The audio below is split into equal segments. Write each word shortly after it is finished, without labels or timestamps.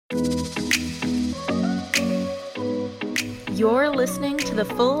You're listening to the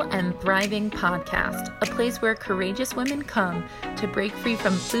Full and Thriving Podcast, a place where courageous women come to break free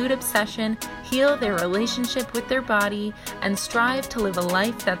from food obsession, heal their relationship with their body, and strive to live a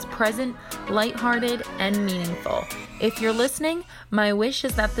life that's present, lighthearted, and meaningful. If you're listening, my wish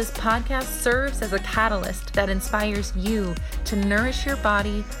is that this podcast serves as a catalyst that inspires you to nourish your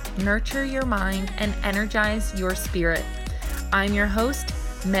body, nurture your mind, and energize your spirit. I'm your host,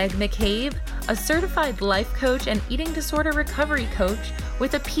 Meg McCabe, a certified life coach and eating disorder recovery coach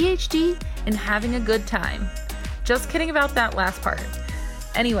with a PhD in having a good time. Just kidding about that last part.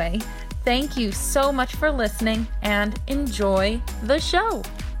 Anyway, thank you so much for listening and enjoy the show.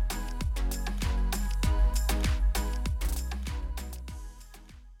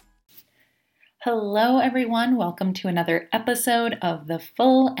 Hello, everyone. Welcome to another episode of the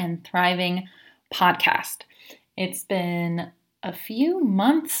Full and Thriving Podcast. It's been a few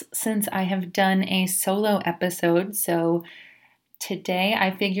months since I have done a solo episode, so today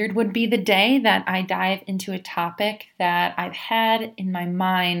I figured would be the day that I dive into a topic that I've had in my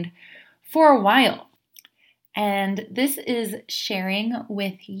mind for a while. And this is sharing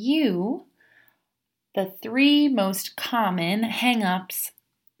with you the 3 most common hang-ups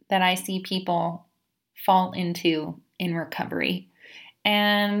that I see people fall into in recovery.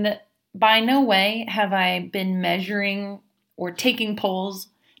 And by no way have I been measuring or taking polls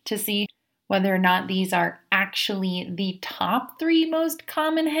to see whether or not these are actually the top 3 most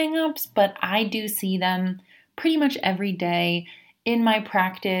common hang-ups, but I do see them pretty much every day in my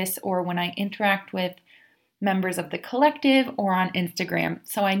practice or when I interact with members of the collective or on Instagram.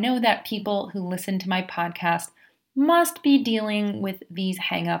 So I know that people who listen to my podcast must be dealing with these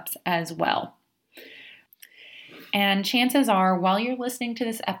hang-ups as well. And chances are, while you're listening to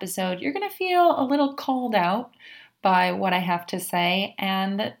this episode, you're going to feel a little called out by what I have to say,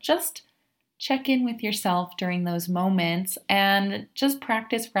 and just check in with yourself during those moments and just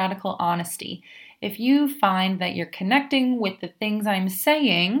practice radical honesty. If you find that you're connecting with the things I'm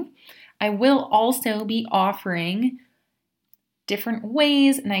saying, I will also be offering different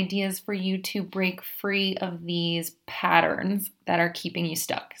ways and ideas for you to break free of these patterns that are keeping you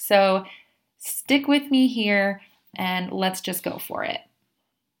stuck. So stick with me here and let's just go for it.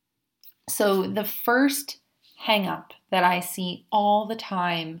 So the first hang up that I see all the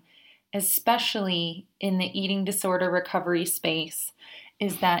time, especially in the eating disorder recovery space,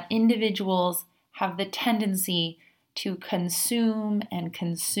 is that individuals have the tendency to consume and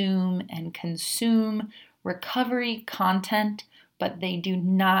consume and consume recovery content, but they do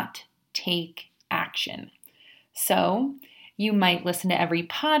not take action. So you might listen to every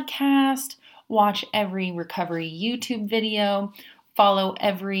podcast, watch every recovery YouTube video, follow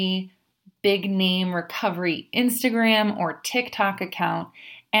every big name recovery Instagram or TikTok account,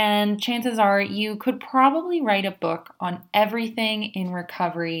 and chances are you could probably write a book on everything in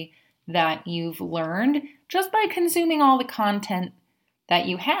recovery that you've learned just by consuming all the content that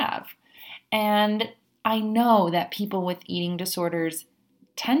you have. And I know that people with eating disorders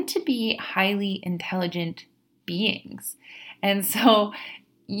tend to be highly intelligent beings. And so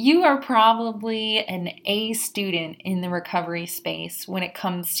you are probably an A student in the recovery space when it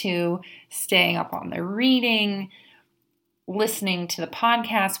comes to staying up on the reading, listening to the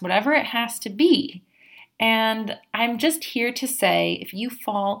podcast, whatever it has to be. And I'm just here to say, if you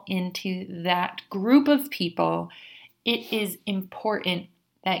fall into that group of people, it is important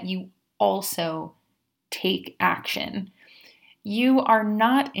that you also take action. You are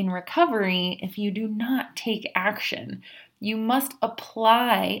not in recovery if you do not take action. You must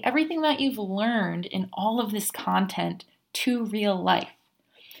apply everything that you've learned in all of this content to real life.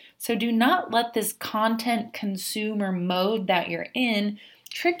 So do not let this content consumer mode that you're in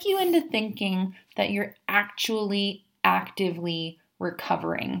trick you into thinking that you're actually actively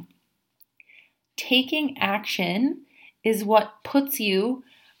recovering. Taking action is what puts you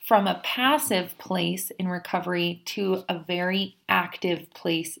from a passive place in recovery to a very active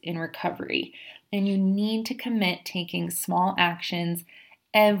place in recovery. And you need to commit taking small actions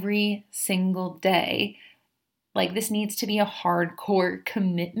every single day. Like, this needs to be a hardcore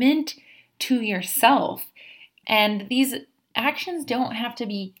commitment to yourself. And these actions don't have to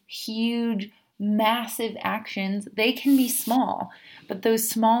be huge, massive actions. They can be small, but those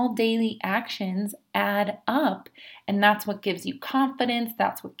small daily actions add up. And that's what gives you confidence.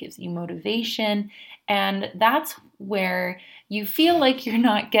 That's what gives you motivation. And that's where you feel like you're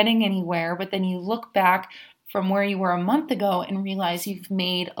not getting anywhere, but then you look back from where you were a month ago and realize you've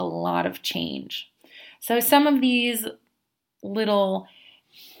made a lot of change. So some of these little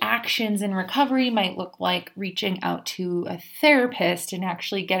actions in recovery might look like reaching out to a therapist and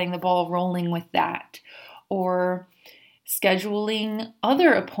actually getting the ball rolling with that, or scheduling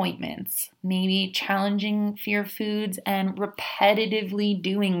other appointments, maybe challenging fear foods and repetitively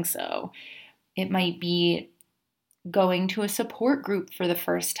doing so. It might be going to a support group for the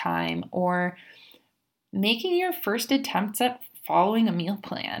first time, or making your first attempts at following a meal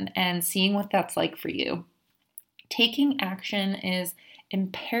plan and seeing what that's like for you. Taking action is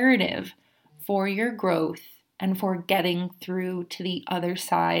imperative for your growth and for getting through to the other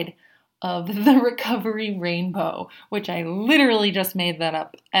side of the recovery rainbow, which I literally just made that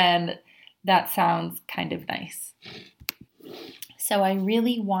up, and that sounds kind of nice. So I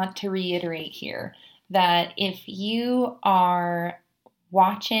really want to reiterate here that if you are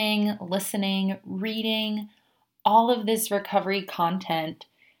watching, listening, reading all of this recovery content,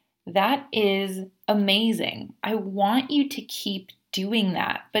 that is amazing. I want you to keep doing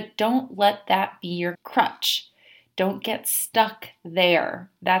that, but don't let that be your crutch. Don't get stuck there.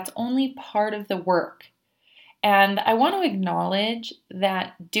 That's only part of the work. And I want to acknowledge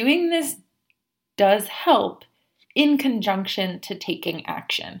that doing this does help in conjunction to taking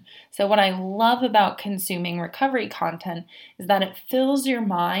action. So what I love about consuming recovery content is that it fills your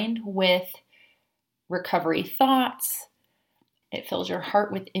mind with recovery thoughts. It fills your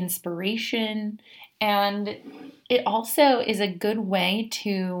heart with inspiration, and it also is a good way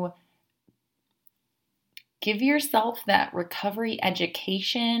to give yourself that recovery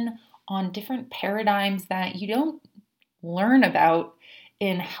education on different paradigms that you don't learn about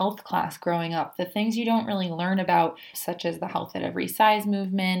in health class growing up. The things you don't really learn about, such as the health at every size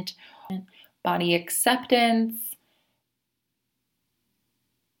movement, body acceptance,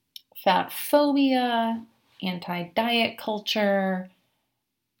 fat phobia, anti-diet culture,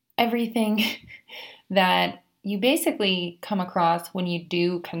 everything that you basically come across when you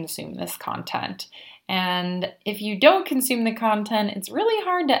do consume this content. And if you don't consume the content, it's really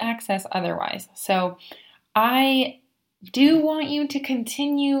hard to access otherwise. So I do want you to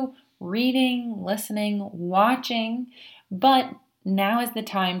continue reading, listening, watching, but now is the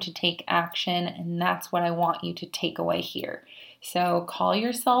time to take action, and that's what I want you to take away here. So call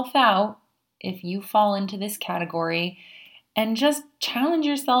yourself out if you fall into this category, and just challenge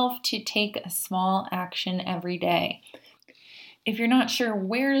yourself to take a small action every day. If you're not sure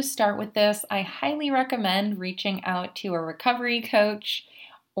where to start with this, I highly recommend reaching out to a recovery coach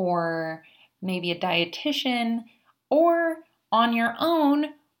or maybe a dietitian, or on your own,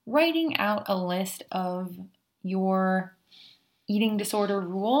 writing out a list of your eating disorder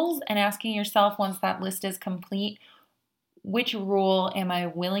rules and asking yourself, once that list is complete, which rule am I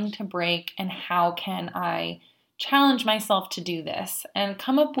willing to break and how can I challenge myself to do this? And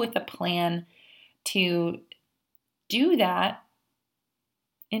come up with a plan to do that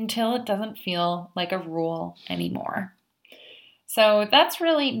until it doesn't feel like a rule anymore. So that's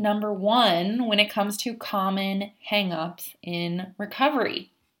really number one when it comes to common hangups in recovery.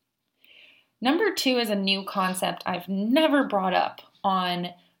 Number two is a new concept I've never brought up on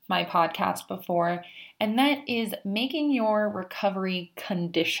my podcast before, and that is making your recovery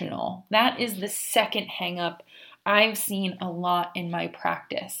conditional. That is the second hangup I've seen a lot in my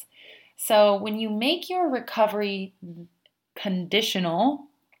practice. So when you make your recovery conditional,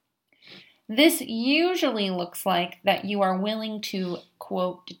 this usually looks like that you are willing to,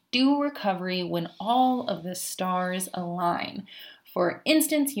 quote, do recovery when all of the stars align. For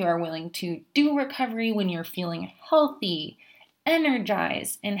instance, you are willing to do recovery when you're feeling healthy,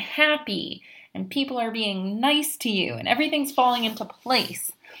 energized, and happy, and people are being nice to you, and everything's falling into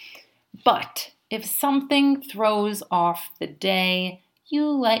place. But if something throws off the day, you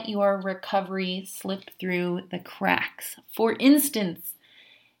let your recovery slip through the cracks. For instance,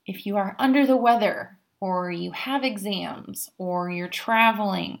 if you are under the weather, or you have exams, or you're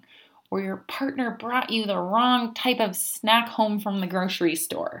traveling, or your partner brought you the wrong type of snack home from the grocery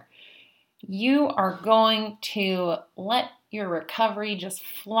store, you are going to let your recovery just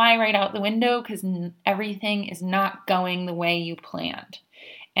fly right out the window because everything is not going the way you planned.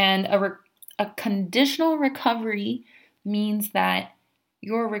 And a conditional recovery means that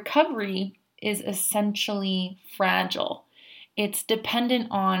your recovery is essentially fragile. It's dependent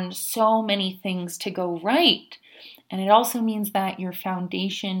on so many things to go right. And it also means that your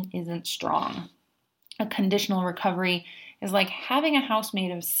foundation isn't strong. A conditional recovery is like having a house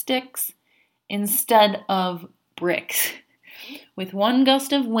made of sticks instead of bricks. With one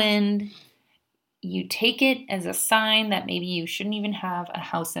gust of wind, you take it as a sign that maybe you shouldn't even have a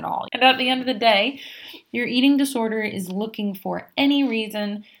house at all. And at the end of the day, your eating disorder is looking for any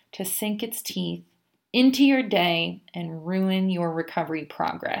reason to sink its teeth into your day and ruin your recovery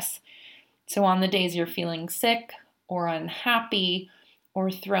progress. So on the days you're feeling sick or unhappy or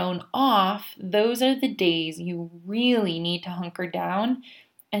thrown off, those are the days you really need to hunker down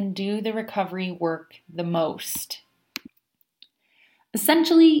and do the recovery work the most.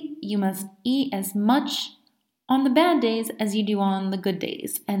 Essentially, you must eat as much on the bad days as you do on the good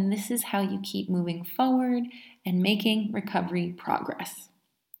days, and this is how you keep moving forward and making recovery progress.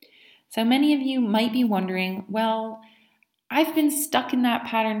 So many of you might be wondering, well, I've been stuck in that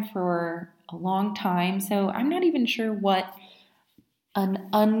pattern for a long time, so I'm not even sure what an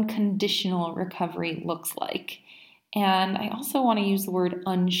unconditional recovery looks like. And I also want to use the word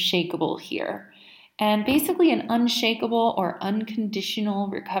unshakable here. And basically, an unshakable or unconditional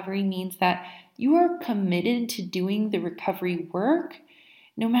recovery means that you are committed to doing the recovery work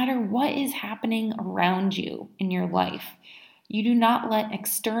no matter what is happening around you in your life. You do not let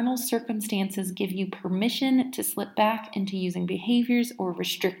external circumstances give you permission to slip back into using behaviors or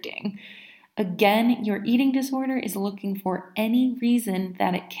restricting. Again, your eating disorder is looking for any reason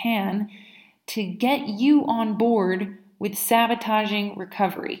that it can to get you on board with sabotaging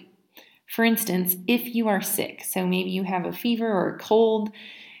recovery. For instance, if you are sick, so maybe you have a fever or a cold,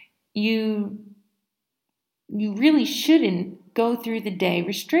 you really shouldn't go through the day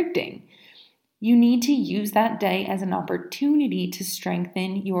restricting. You need to use that day as an opportunity to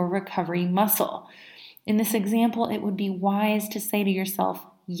strengthen your recovery muscle. In this example, it would be wise to say to yourself,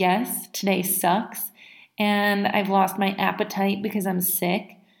 yes, today sucks, and I've lost my appetite because I'm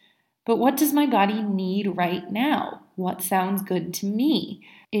sick, but what does my body need right now? What sounds good to me?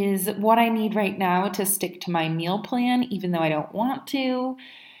 Is what I need right now to stick to my meal plan even though I don't want to?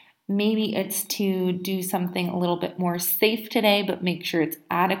 Maybe it's to do something a little bit more safe today, but make sure it's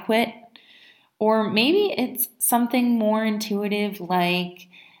adequate. Or maybe it's something more intuitive like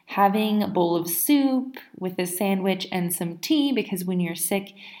having a bowl of soup with a sandwich and some tea, because when you're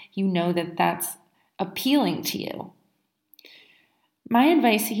sick, you know that that's appealing to you. My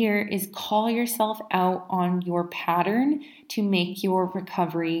advice here is call yourself out on your pattern to make your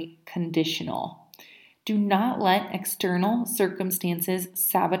recovery conditional. Do not let external circumstances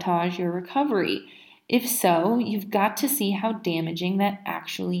sabotage your recovery. If so, you've got to see how damaging that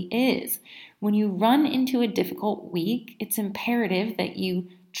actually is. When you run into a difficult week, it's imperative that you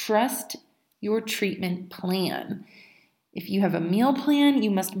trust your treatment plan. If you have a meal plan,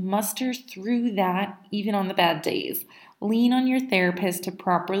 you must muster through that even on the bad days. Lean on your therapist to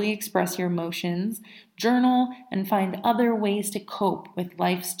properly express your emotions, journal, and find other ways to cope with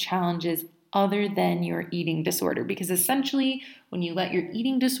life's challenges other than your eating disorder. Because essentially, when you let your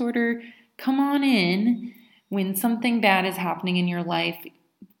eating disorder come on in, when something bad is happening in your life,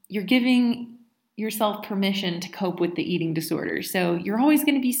 you're giving yourself permission to cope with the eating disorder. So you're always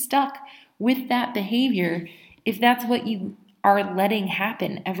going to be stuck with that behavior if that's what you are letting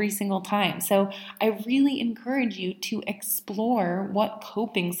happen every single time. So I really encourage you to explore what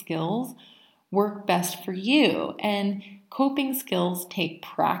coping skills work best for you. And coping skills take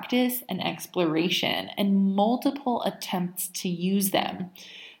practice and exploration and multiple attempts to use them.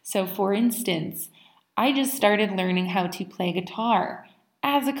 So for instance, I just started learning how to play guitar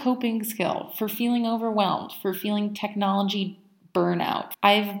as a coping skill for feeling overwhelmed, for feeling technology burnout.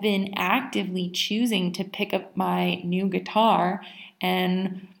 I've been actively choosing to pick up my new guitar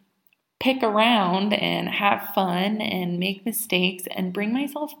and pick around and have fun and make mistakes and bring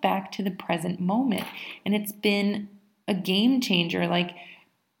myself back to the present moment. And it's been a game changer. Like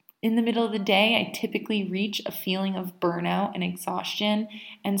in the middle of the day, I typically reach a feeling of burnout and exhaustion.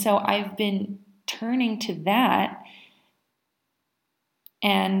 And so I've been turning to that,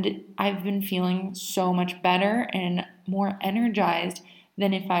 and I've been feeling so much better and more energized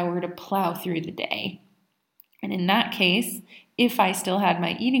than if I were to plow through the day. And in that case, if I still had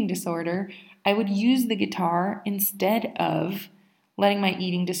my eating disorder, I would use the guitar instead of letting my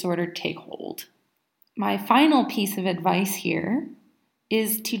eating disorder take hold. My final piece of advice here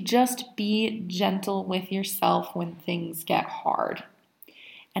is to just be gentle with yourself when things get hard.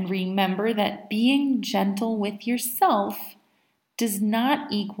 And remember that being gentle with yourself does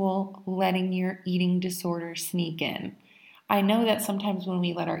not equal letting your eating disorder sneak in. I know that sometimes when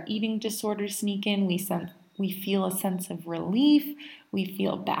we let our eating disorder sneak in, we feel a sense of relief, we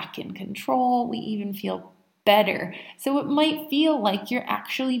feel back in control, we even feel better. So it might feel like you're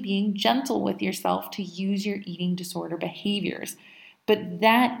actually being gentle with yourself to use your eating disorder behaviors, but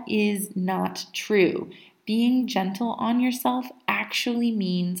that is not true. Being gentle on yourself actually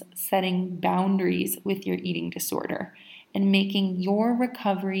means setting boundaries with your eating disorder and making your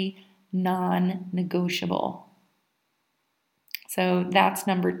recovery non-negotiable. So that's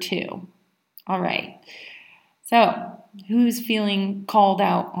number 2. All right. So, who's feeling called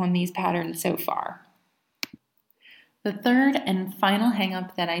out on these patterns so far? The third and final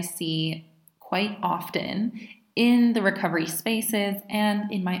hangup that I see quite often in the recovery spaces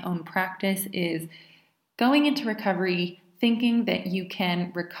and in my own practice is going into recovery thinking that you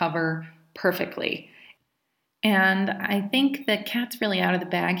can recover perfectly. And I think the cat's really out of the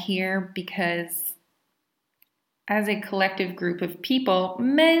bag here because as a collective group of people,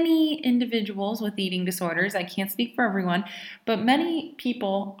 many individuals with eating disorders, I can't speak for everyone, but many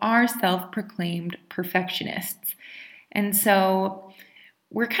people are self-proclaimed perfectionists. And so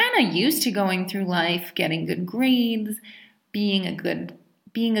we're kind of used to going through life, getting good grades, being a good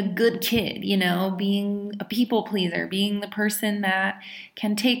kid, being a people pleaser, being the person that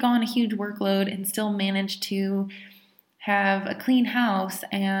can take on a huge workload and still manage to have a clean house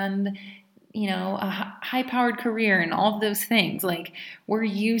and a high-powered career and all of those things. Like, we're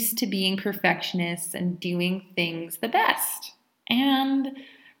used to being perfectionists and doing things the best. And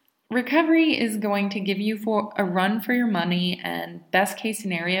recovery is going to give you for a run for your money, and best case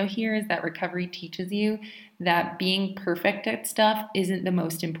scenario here is that recovery teaches you that being perfect at stuff isn't the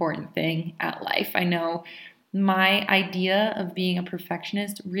most important thing at life. I know my idea of being a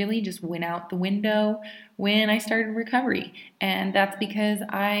perfectionist really just went out the window when I started recovery, and that's because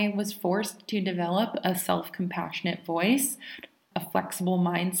I was forced to develop a self-compassionate voice, a flexible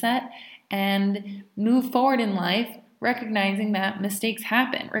mindset, and move forward in life recognizing that mistakes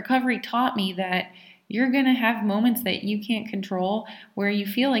happen. Recovery taught me that you're going to have moments that you can't control where you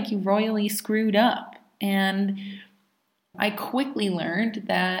feel like you royally screwed up. And I quickly learned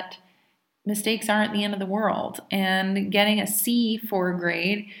that mistakes aren't the end of the world, and getting a C for a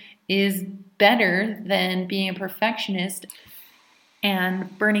grade is better than being a perfectionist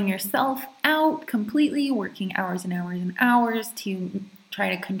and burning yourself out completely, working hours and hours and hours to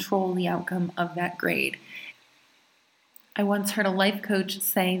try to control the outcome of that grade. I once heard a life coach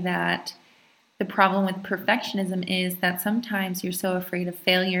say that the problem with perfectionism is that sometimes you're so afraid of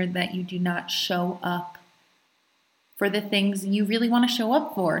failure that you do not show up for the things you really want to show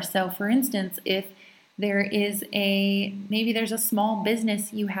up for. So for instance, if maybe there's a small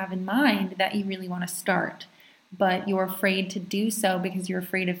business you have in mind that you really want to start, but you're afraid to do so because you're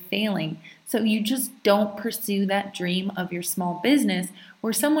afraid of failing. So you just don't pursue that dream of your small business,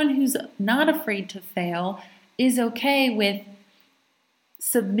 where someone who's not afraid to fail is okay with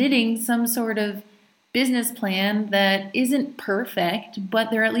submitting some sort of business plan that isn't perfect, but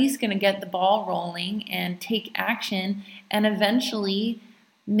they're at least going to get the ball rolling and take action and eventually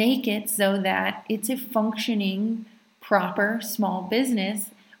make it so that it's a functioning, proper small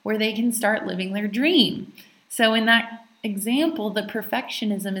business where they can start living their dream. So in that example, the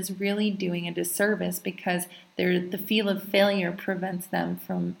perfectionism is really doing a disservice because the feel of failure prevents them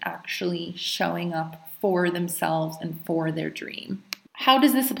from actually showing up for themselves and for their dream. How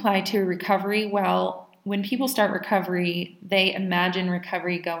does this apply to recovery? Well, when people start recovery, they imagine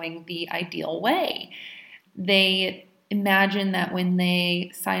recovery going the ideal way. They imagine that when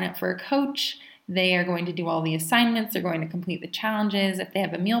they sign up for a coach, they are going to do all the assignments, they're going to complete the challenges. If they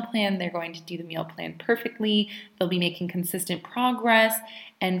have a meal plan, they're going to do the meal plan perfectly. They'll be making consistent progress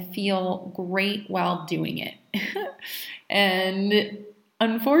and feel great while doing it. And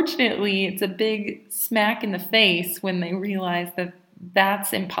unfortunately, it's a big smack in the face when they realize that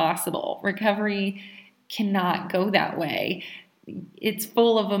that's impossible. Recovery cannot go that way. It's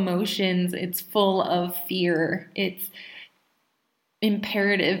full of emotions. It's full of fear. It's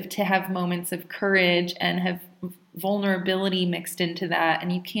imperative to have moments of courage and have vulnerability mixed into that.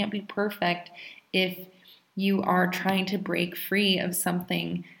 And you can't be perfect if you are trying to break free of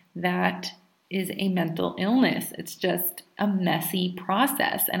something that is a mental illness. It's just a messy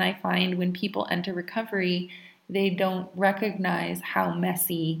process. And I find when people enter recovery, they don't recognize how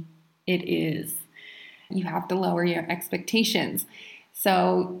messy it is. You have to lower your expectations.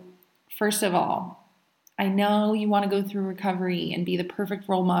 So, first of all, I know you want to go through recovery and be the perfect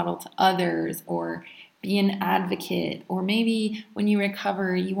role model to others or be an advocate, or maybe when you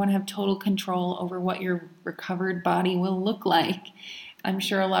recover, you want to have total control over what your recovered body will look like. I'm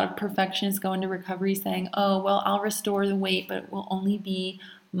sure a lot of perfectionists go into recovery saying, oh, well, I'll restore the weight, but it will only be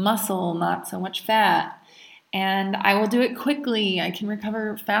muscle, not so much fat. And I will do it quickly. I can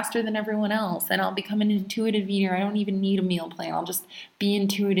recover faster than everyone else. And I'll become an intuitive eater. I don't even need a meal plan. I'll just be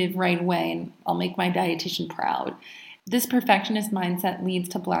intuitive right away and I'll make my dietitian proud. This perfectionist mindset leads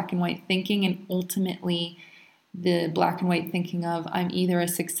to black and white thinking, and ultimately the black and white thinking of I'm either a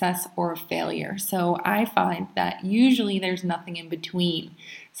success or a failure. So I find that usually there's nothing in between.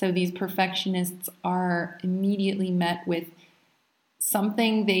 So these perfectionists are immediately met with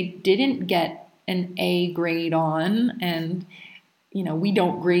something they didn't get an A grade on, and we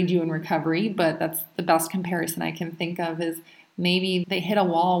don't grade you in recovery, but that's the best comparison I can think of, is maybe they hit a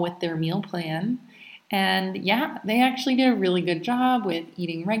wall with their meal plan. And yeah, they actually did a really good job with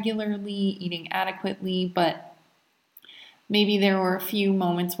eating regularly, eating adequately, but maybe there were a few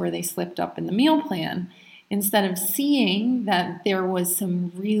moments where they slipped up in the meal plan. Instead of seeing that there was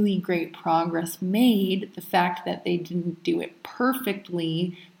some really great progress made, the fact that they didn't do it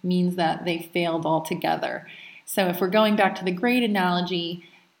perfectly means that they failed altogether. So if we're going back to the grade analogy,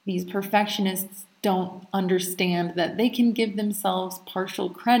 these perfectionists don't understand that they can give themselves partial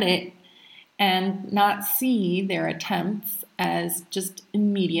credit and not see their attempts as just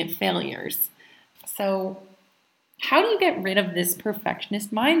immediate failures. So how do you get rid of this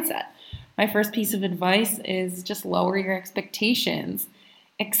perfectionist mindset? My first piece of advice is just lower your expectations.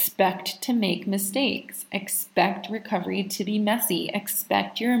 Expect to make mistakes. Expect recovery to be messy.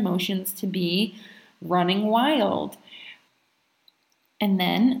 Expect your emotions to be running wild. And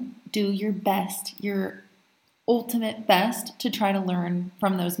then do your best, your ultimate best, to try to learn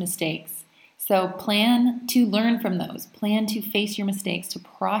from those mistakes. So plan to learn from those. Plan to face your mistakes, to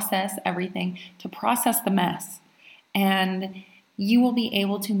process everything, to process the mess. And you will be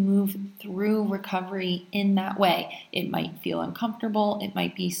able to move through recovery in that way. It might feel uncomfortable. It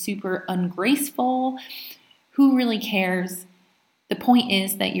might be super ungraceful. Who really cares? The point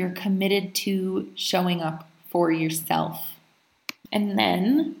is that you're committed to showing up for yourself. And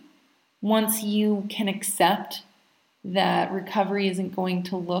then once you can accept that recovery isn't going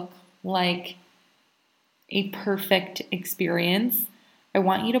to look like a perfect experience, I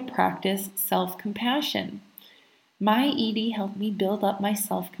want you to practice self-compassion. My ED helped me build up my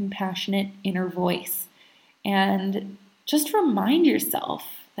self-compassionate inner voice. And just remind yourself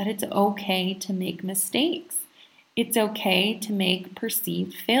that it's okay to make mistakes. It's okay to make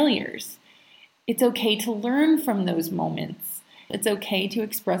perceived failures. It's okay to learn from those moments. It's okay to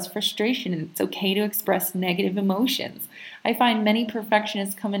express frustration. It's okay to express negative emotions. I find many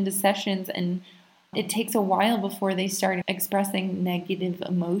perfectionists come into sessions and it takes a while before they start expressing negative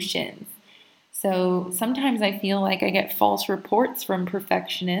emotions. So sometimes I feel like I get false reports from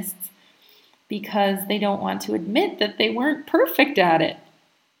perfectionists because they don't want to admit that they weren't perfect at it.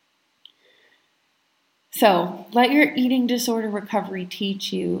 So let your eating disorder recovery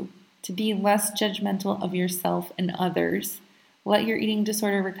teach you to be less judgmental of yourself and others. Let your eating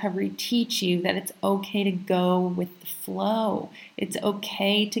disorder recovery teach you that it's okay to go with the flow. It's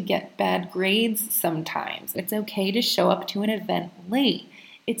okay to get bad grades sometimes. It's okay to show up to an event late.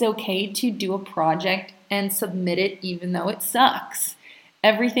 It's okay to do a project and submit it even though it sucks.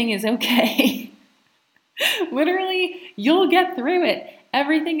 Everything is okay. Literally, you'll get through it.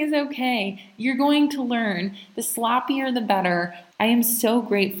 Everything is okay. You're going to learn. The sloppier, the better. I am so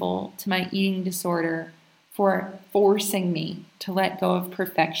grateful to my eating disorder for forcing me to let go of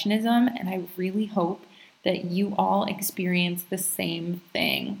perfectionism, and I really hope that you all experience the same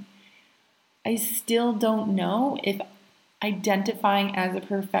thing. I still don't know if identifying as a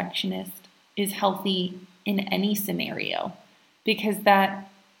perfectionist is healthy in any scenario, because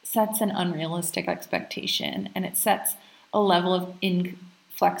that sets an unrealistic expectation and it sets a level of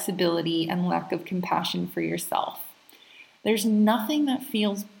inflexibility and lack of compassion for yourself. There's nothing that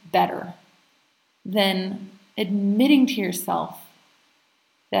feels better than admitting to yourself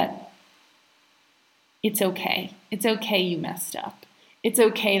that it's okay. It's okay you messed up. It's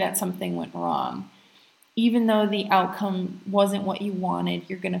okay that something went wrong. Even though the outcome wasn't what you wanted,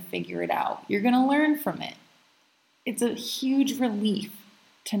 you're going to figure it out. You're going to learn from it. It's a huge relief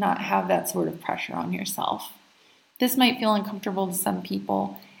to not have that sort of pressure on yourself. This might feel uncomfortable to some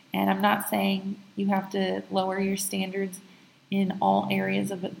people, and I'm not saying you have to lower your standards in all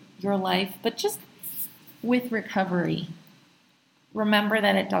areas of your life, but just with recovery, remember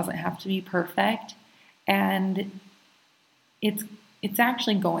that it doesn't have to be perfect, and it's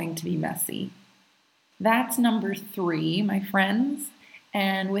actually going to be messy. That's number 3, my friends.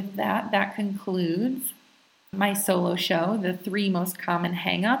 And with that concludes my solo show, the 3 most common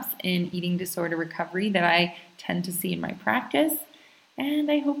hangups in eating disorder recovery that I tend to see in my practice. And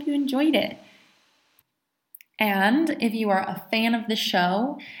I hope you enjoyed it. And if you are a fan of the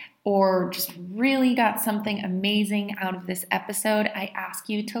show or just really got something amazing out of this episode, I ask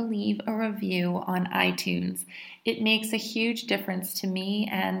you to leave a review on iTunes. It makes a huge difference to me,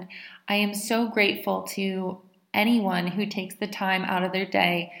 and I am so grateful to anyone who takes the time out of their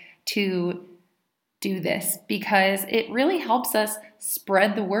day to do this, because it really helps us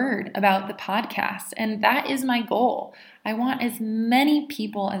spread the word about the podcast. And that is my goal. I want as many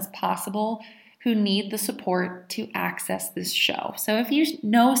people as possible who need the support to access this show. So if you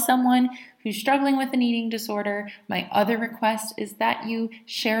know someone who's struggling with an eating disorder, my other request is that you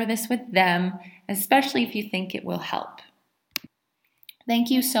share this with them, especially if you think it will help.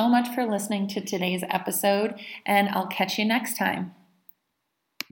 Thank you so much for listening to today's episode, and I'll catch you next time.